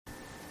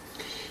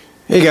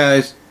Hey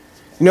guys,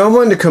 I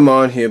wanted to come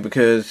on here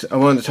because I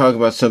wanted to talk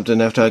about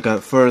something after I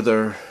got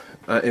further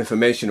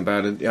information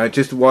about it. I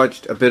just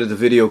watched a bit of the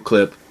video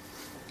clip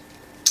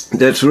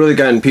that's really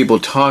gotten people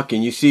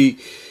talking. You see,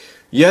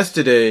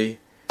 yesterday,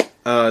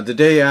 the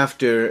day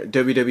after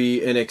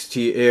WWE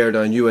NXT aired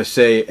on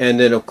USA and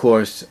then of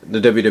course the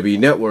WWE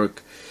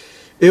Network,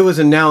 it was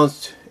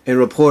announced and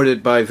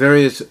reported by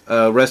various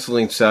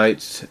wrestling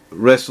sites,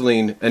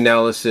 wrestling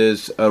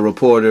analysis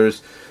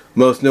reporters,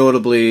 most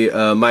notably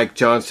Mike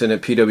Johnson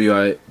at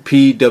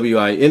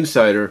PWI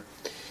Insider,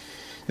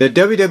 that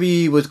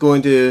WWE was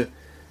going to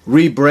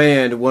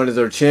rebrand one of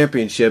their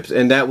championships,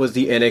 and that was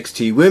the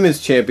NXT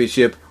Women's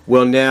Championship.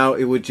 Well, now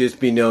it would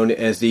just be known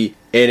as the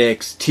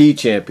NXT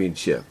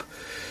Championship.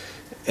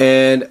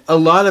 And a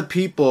lot of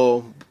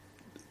people's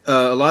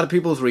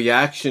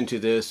reaction to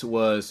this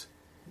was,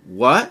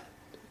 what?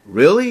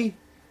 Really?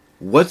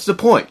 What's the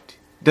point?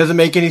 Doesn't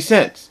make any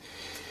sense.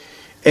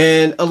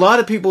 And a lot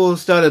of people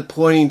started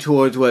pointing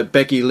towards what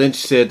Becky Lynch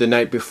said the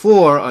night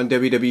before on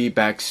WWE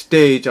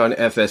Backstage on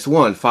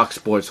FS1, Fox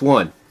Sports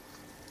 1.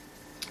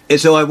 And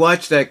so I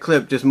watched that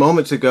clip just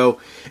moments ago,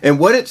 and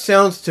what it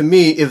sounds to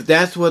me, if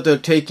that's what they're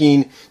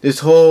taking this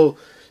whole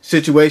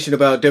situation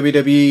about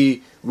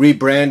WWE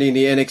rebranding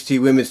the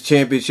NXT Women's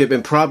Championship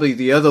and probably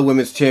the other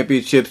Women's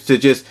Championships to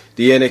just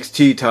the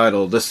NXT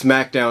title, the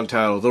SmackDown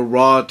title, the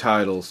Raw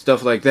title,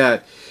 stuff like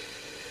that.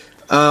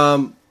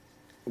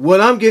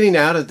 What I'm getting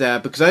out of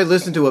that, because I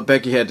listened to what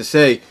Becky had to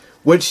say,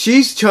 what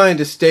she's trying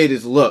to state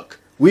is, look,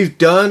 we've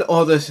done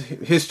all this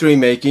history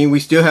making, we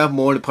still have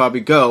more to probably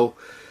go,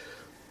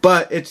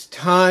 but it's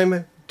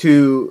time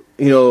to,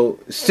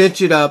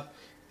 cinch it up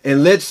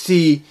and let's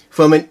see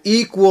from an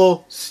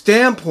equal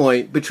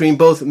standpoint between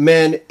both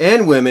men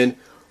and women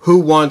who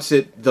wants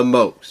it the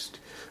most.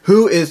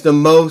 Who is the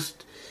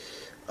most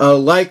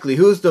likely,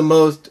 who's the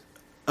most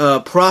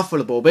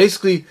profitable.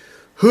 Basically,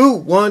 who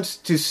wants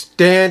to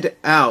stand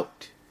out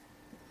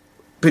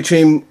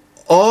between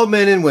all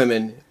men and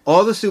women,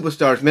 all the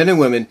superstars, men and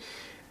women,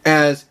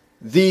 as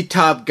the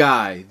top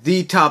guy,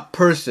 the top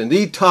person,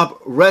 the top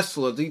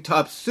wrestler, the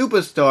top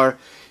superstar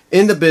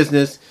in the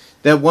business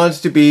that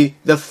wants to be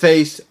the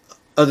face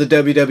of the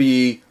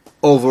WWE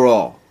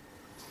overall.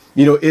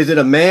 Is it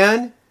a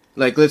man,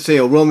 like let's say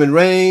a Roman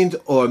Reigns,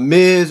 or a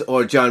Miz,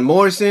 or John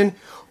Morrison,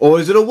 or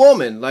is it a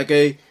woman, like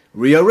a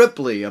Rhea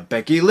Ripley, a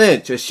Becky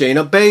Lynch, a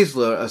Shayna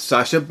Baszler, a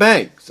Sasha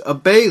Banks, a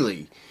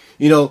Bayley?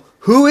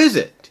 Who is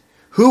it?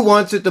 Who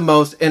wants it the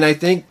most? And I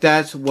think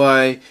that's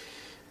why,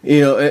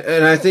 if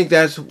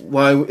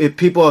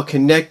people are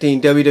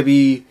connecting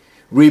WWE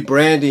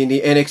rebranding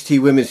the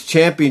NXT Women's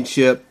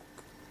Championship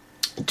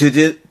to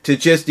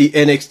just the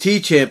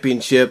NXT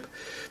Championship,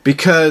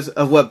 because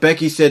of what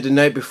Becky said the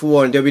night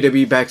before on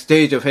WWE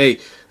Backstage of, hey,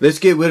 let's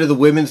get rid of the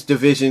women's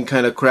division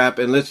kind of crap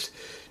and let's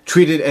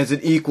treat it as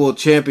an equal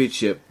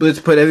championship. Let's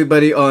put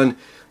everybody on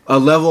a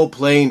level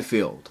playing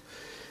field.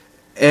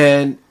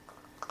 And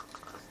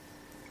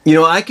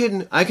I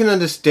can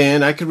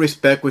understand, I can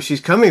respect where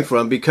she's coming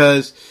from,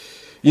 because,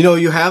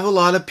 you have a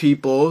lot of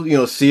people,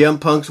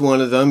 CM Punk's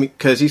one of them,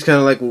 because he's kind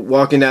of like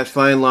walking that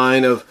fine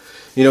line of,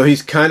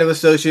 he's kind of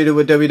associated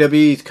with WWE,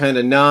 he's kind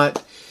of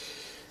not.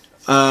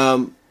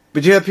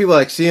 But you have people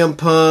like CM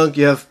Punk,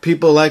 you have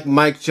people like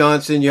Mike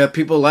Johnson, you have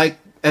people like,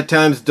 at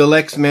times,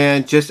 Deluxe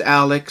Man, just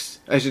Alex,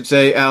 I should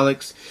say,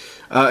 Alex,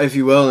 if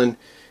you will. And,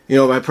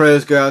 my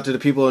prayers go out to the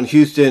people in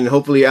Houston, and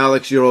hopefully,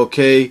 Alex, you're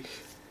okay.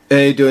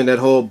 During that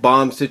whole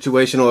bomb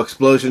situation or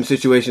explosion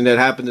situation that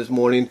happened this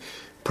morning.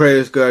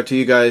 Prayers go out to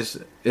you guys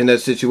in that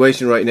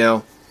situation right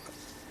now.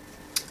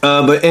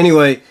 But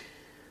anyway,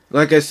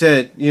 like I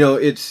said,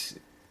 it's,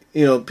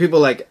 people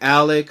like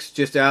Alex,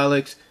 just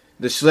Alex,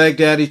 the Schleg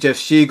Daddy, Jeff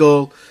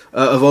Siegel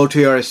of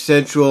OTRS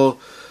Central,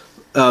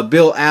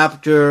 Bill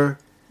Apter,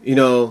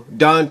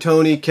 Don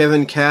Tony,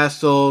 Kevin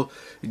Castle,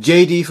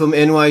 JD from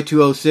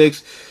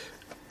NY206.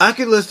 I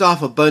could list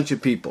off a bunch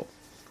of people.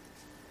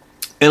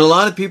 And a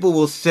lot of people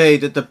will say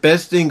that the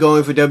best thing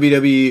going for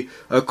WWE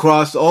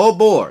across all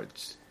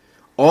boards,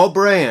 all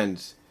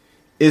brands,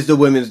 is the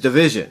women's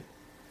division.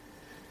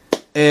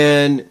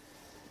 And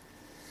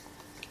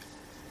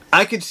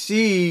I could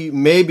see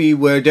maybe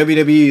where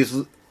WWE is,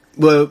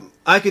 what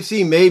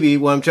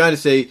I'm trying to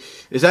say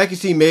is I could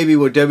see maybe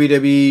where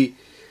WWE,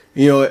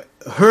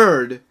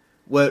 heard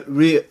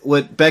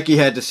what Becky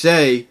had to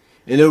say,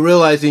 and they're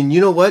realizing,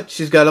 what,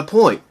 she's got a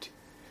point.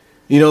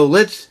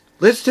 Let's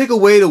take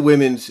away the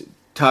women's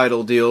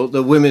title deal,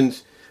 the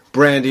women's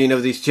branding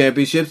of these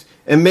championships,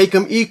 and make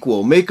them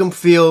equal, make them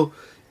feel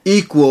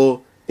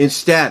equal in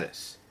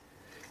status.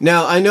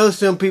 Now, I know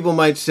some people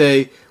might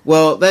say,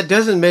 well, that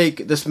doesn't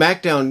make the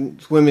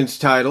SmackDown women's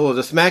title or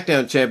the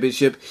SmackDown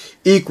championship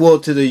equal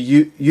to the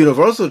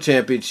Universal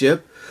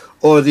Championship,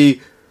 or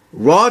the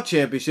Raw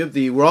Championship,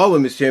 the Raw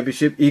Women's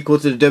Championship, equal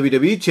to the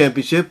WWE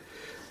Championship.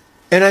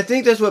 And I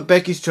think that's what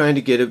Becky's trying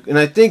to get. And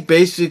I think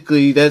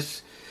basically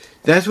that's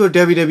where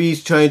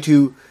WWE's trying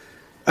to,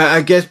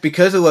 I guess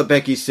because of what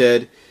Becky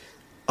said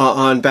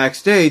on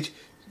Backstage,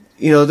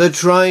 they're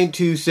trying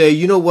to say,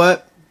 you know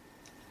what?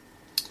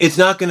 It's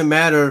not going to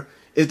matter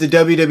if the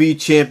WWE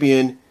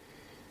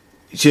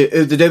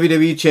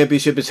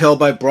Championship is held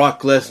by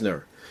Brock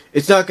Lesnar.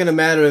 It's not going to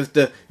matter if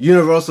the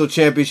Universal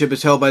Championship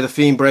is held by The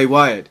Fiend Bray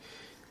Wyatt.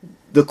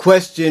 The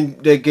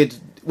question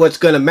what's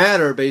going to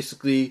matter,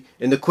 basically,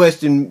 and the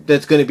question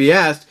that's going to be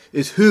asked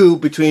is who,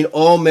 between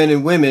all men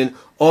and women,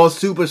 all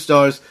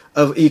superstars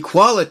of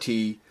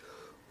equality,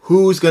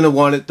 who's going to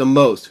want it the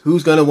most?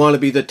 Who's going to want to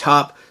be the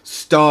top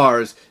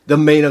stars, the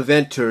main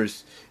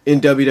eventers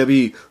in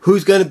WWE?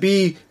 Who's going to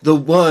be the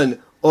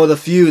one or the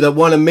few that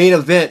want to main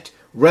event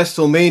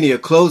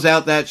WrestleMania, close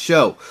out that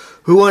show?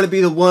 Who want to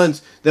be the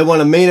ones that want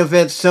to main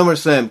event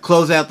SummerSlam,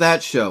 close out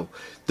that show?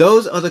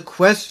 Those are the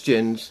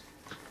questions.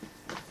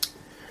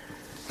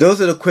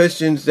 Those are the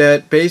questions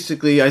that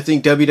basically I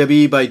think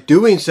WWE, by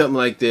doing something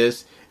like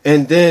this,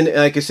 and then,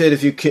 like I said,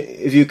 if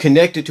you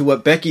connect it to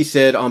what Becky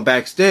said on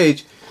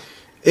Backstage,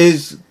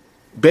 is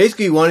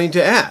basically wanting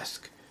to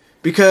ask.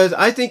 Because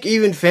I think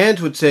even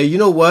fans would say, you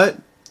know what?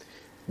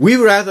 We'd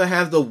rather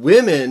have the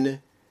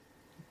women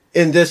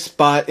in this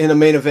spot, in a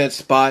main event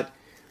spot,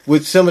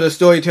 with some of the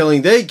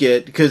storytelling they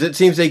get, because it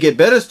seems they get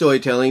better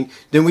storytelling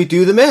than we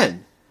do the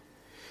men.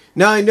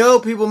 Now, I know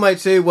people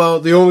might say, well,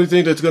 the only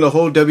thing that's going to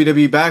hold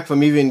WWE back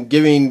from even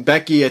giving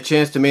Becky a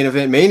chance to main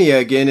event Mania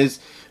again is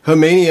her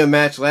Mania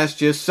match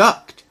last year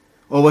sucked,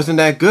 or wasn't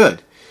that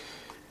good.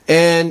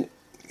 And,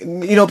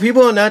 you know,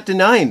 people are not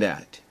denying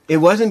that. It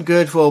wasn't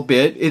good for a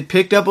bit. It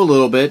picked up a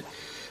little bit,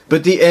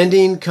 but the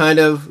ending kind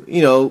of,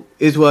 you know,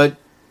 is what,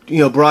 you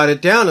know, brought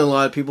it down in a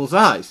lot of people's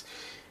eyes.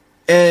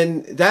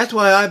 And that's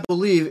why I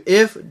believe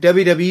if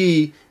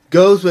WWE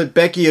goes with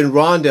Becky and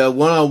Ronda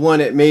one-on-one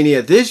at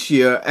Mania this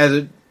year,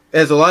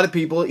 as a lot of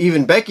people,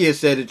 even Becky has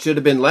said it should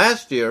have been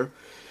last year,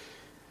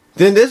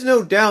 then there's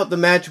no doubt the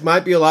match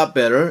might be a lot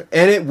better,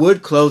 and it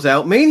would close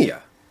out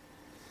Mania.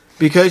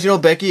 Because, you know,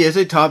 Becky is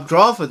a top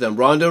draw for them.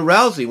 Ronda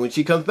Rousey, when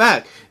she comes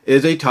back,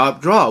 is a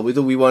top draw,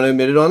 whether we want to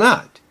admit it or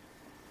not.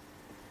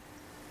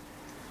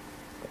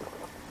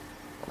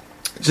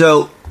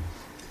 So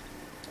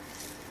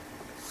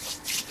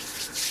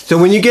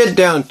when you get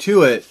down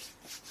to it,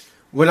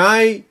 when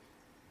I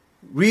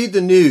read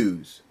the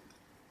news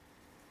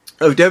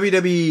of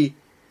WWE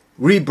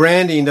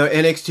rebranding the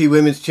NXT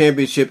Women's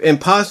Championship and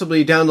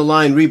possibly down the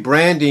line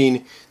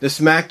rebranding the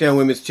SmackDown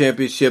Women's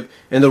Championship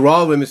and the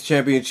Raw Women's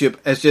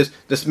Championship as just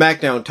the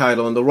SmackDown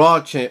title and the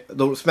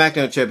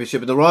SmackDown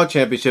Championship and the Raw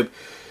Championship,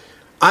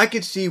 I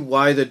could see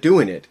why they're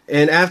doing it.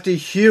 And after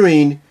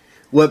hearing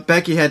what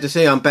Becky had to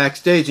say on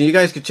Backstage, and you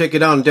guys can check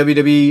it out on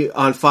WWE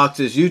on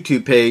Fox's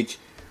YouTube page,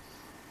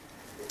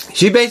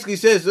 she basically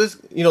says,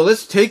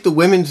 let's take the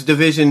women's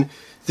division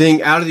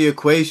thing out of the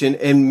equation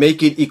and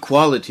make it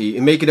equality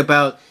and make it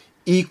about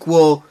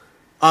equal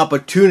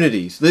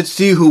opportunities. Let's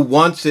see who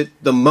wants it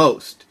the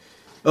most.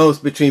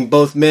 Between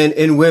both men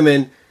and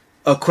women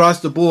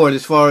across the board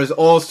as far as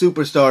all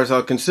superstars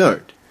are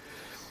concerned.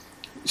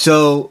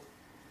 So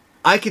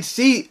I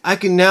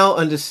can now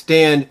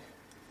understand,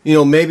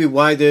 maybe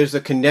why there's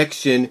a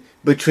connection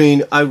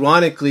between,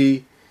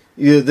 ironically,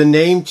 the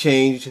name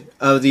change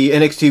of the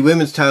NXT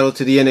Women's title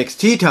to the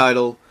NXT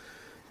title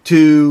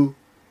to,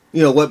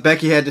 what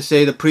Becky had to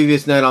say the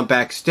previous night on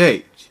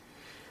Backstage.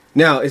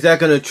 Now, is that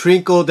going to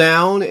trickle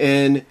down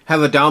and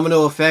have a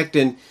domino effect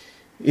and,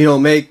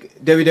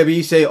 make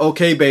WWE say,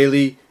 okay,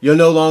 Bayley, you're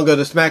no longer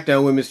the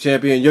SmackDown Women's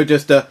Champion, you're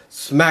just the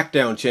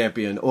SmackDown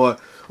Champion. Or,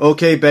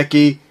 okay,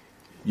 Becky,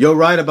 you're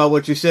right about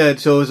what you said,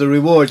 so as a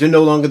reward, you're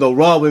no longer the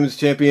Raw Women's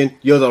Champion,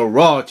 you're the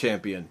Raw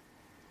Champion.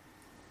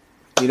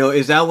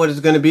 Is that what it's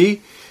going to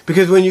be?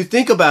 Because when you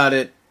think about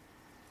it,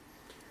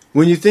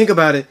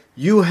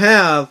 you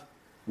have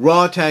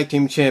Raw Tag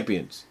Team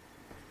Champions.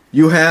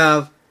 You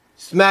have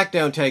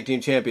SmackDown Tag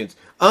Team Champions.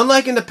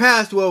 Unlike in the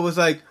past where it was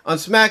like, on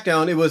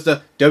SmackDown, it was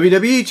the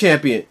WWE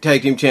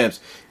Tag Team Champs.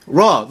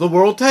 Raw, the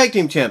World Tag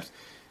Team Champs.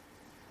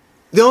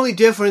 The only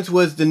difference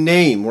was the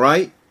name,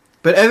 right?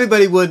 But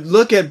everybody would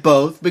look at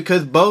both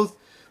because both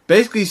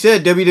basically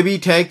said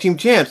WWE Tag Team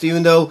Champs,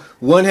 even though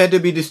one had to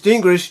be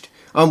distinguished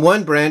on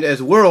one brand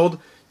as World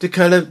to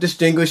kind of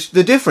distinguish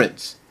the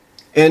difference.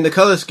 And the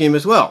color scheme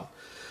as well.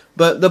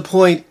 But the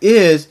point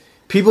is,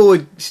 people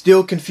would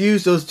still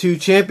confuse those two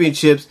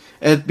championships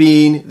as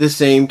being the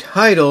same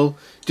title,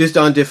 just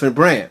on different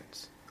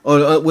brands.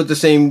 Or with the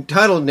same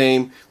title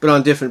name, but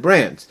on different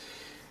brands.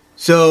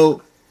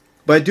 So,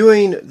 by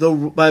putting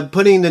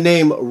the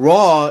name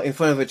Raw in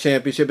front of a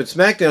championship and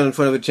SmackDown in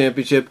front of a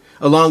championship,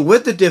 along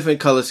with the different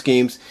color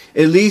schemes,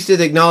 at least it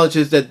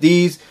acknowledges that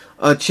these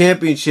are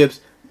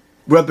championships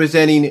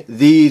representing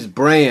these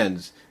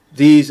brands,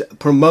 these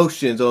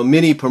promotions or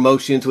mini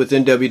promotions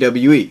within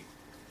WWE.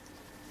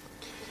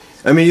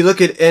 I mean, you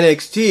look at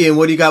NXT, and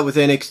what do you got with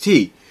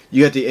NXT?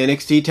 You got the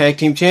NXT Tag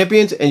Team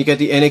Champions, and you got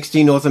the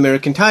NXT North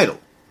American title.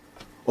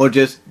 Or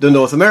just the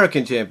North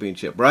American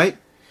Championship, right?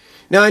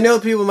 Now, I know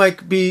people might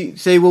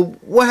say, well,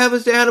 what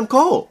happens to Adam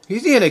Cole?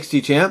 He's the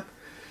NXT champ.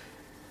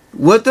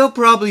 What they'll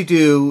probably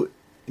do,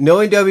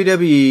 knowing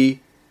WWE,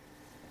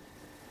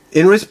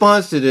 in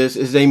response to this,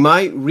 is they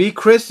might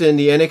rechristen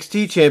the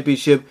NXT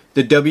Championship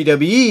the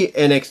WWE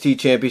NXT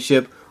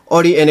Championship,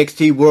 or the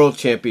NXT World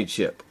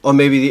Championship, or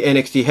maybe the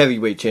NXT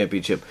Heavyweight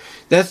Championship.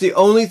 That's the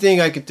only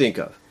thing I can think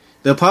of.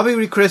 They'll probably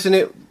rechristen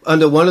it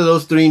under one of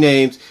those three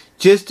names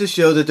just to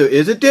show that there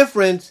is a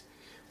difference,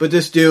 but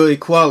there's still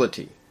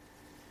equality.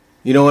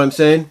 You know what I'm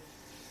saying?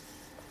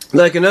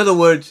 Like, in other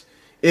words,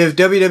 if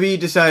WWE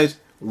decides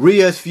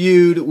Rhea's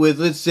feud with,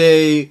 let's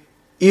say,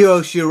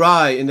 Io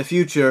Shirai in the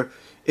future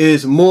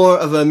is more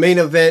of a main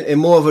event and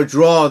more of a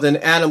draw than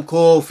Adam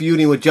Cole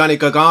feuding with Johnny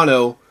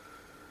Gargano,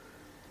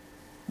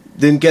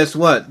 then guess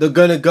what? They're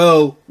going to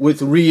go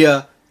with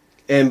Rhea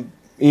and,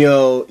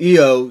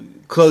 Io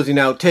closing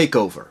out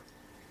TakeOver.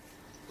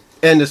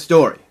 End of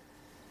story.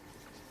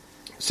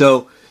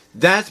 So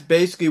that's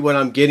basically what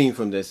I'm getting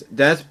from this.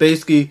 That's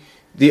basically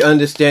the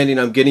understanding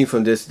I'm getting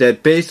from this.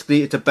 That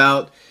basically it's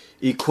about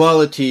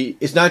equality.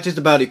 It's not just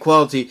about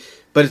equality,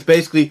 but it's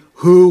basically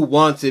who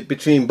wants it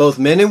between both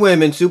men and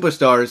women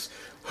superstars.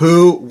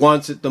 Who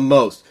wants it the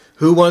most?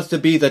 Who wants to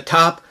be the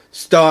top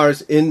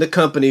stars in the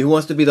company? Who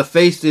wants to be the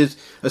faces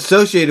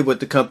associated with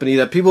the company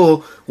that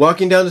people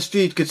walking down the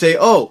street could say,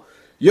 oh,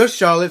 you're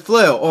Charlotte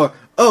Flair, or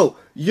oh,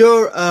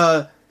 you're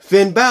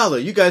Finn Balor.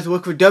 You guys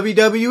work for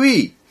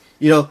WWE.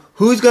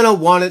 Who's going to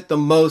want it the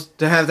most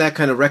to have that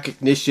kind of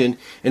recognition?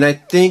 And I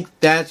think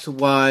that's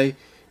why,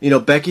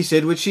 Becky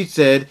said what she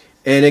said,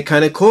 and it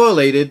kind of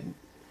correlated,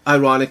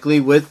 ironically,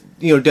 with,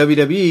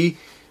 WWE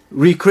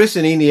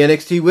rechristening the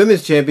NXT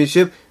Women's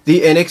Championship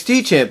the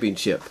NXT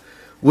Championship.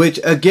 Which,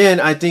 again,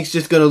 I think is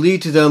just going to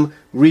lead to them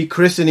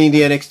rechristening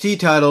the NXT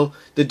title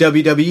the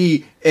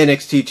WWE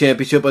NXT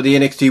Championship or the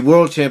NXT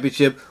World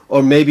Championship,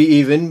 or maybe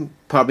even,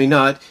 probably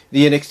not,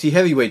 the NXT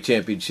Heavyweight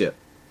Championship.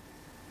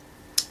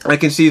 I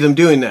can see them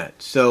doing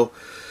that. So,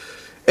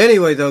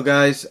 anyway, though,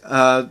 guys,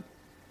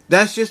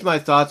 that's just my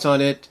thoughts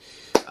on it.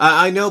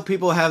 I know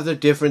people have their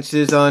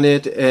differences on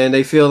it, and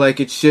they feel like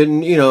it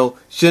shouldn't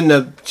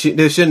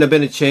have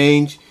been a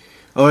change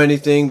or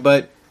anything.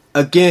 But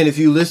again, if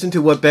you listen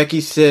to what Becky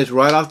says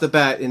right off the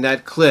bat in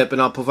that clip,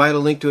 and I'll provide a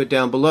link to it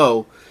down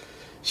below,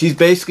 she's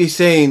basically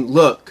saying,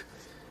 look,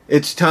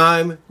 it's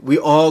time we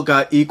all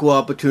got equal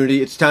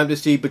opportunity. It's time to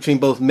see between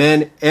both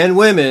men and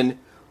women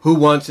who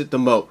wants it the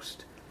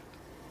most.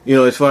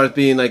 As far as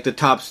being like the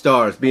top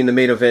stars, being the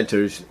main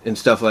eventers and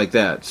stuff like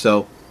that.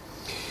 So,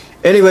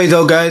 anyway,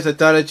 though, guys, I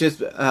thought I'd just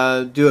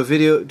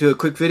do a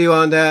quick video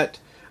on that.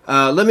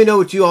 Let me know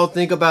what you all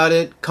think about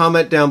it.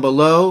 Comment down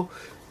below,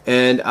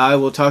 and I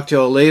will talk to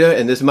you all later.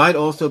 And this might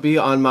also be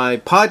on my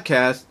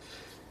podcast,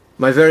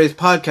 my various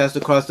podcasts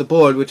across the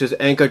board, which is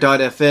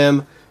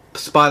Anchor.fm,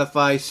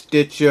 Spotify,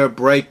 Stitcher,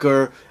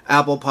 Breaker,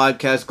 Apple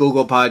Podcasts,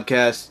 Google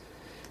Podcasts,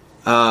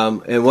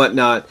 and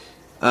whatnot.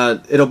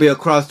 It'll be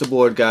across the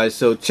board, guys,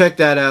 so check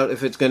that out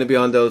if it's going to be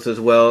on those as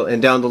well,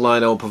 and down the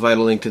line I will provide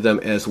a link to them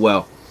as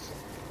well.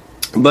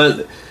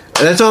 But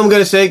that's all I'm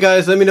going to say,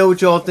 guys. Let me know what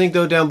you all think,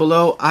 though, down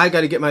below. I got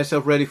to get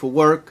myself ready for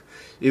work,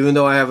 even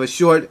though I have a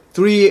short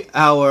 3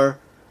 hours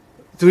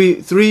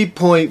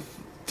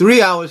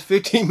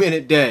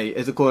 15-minute day,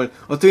 or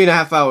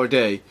 3.5 hour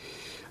day.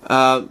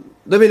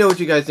 Let me know what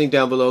you guys think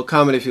down below.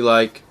 Comment if you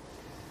like.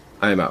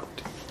 I am out.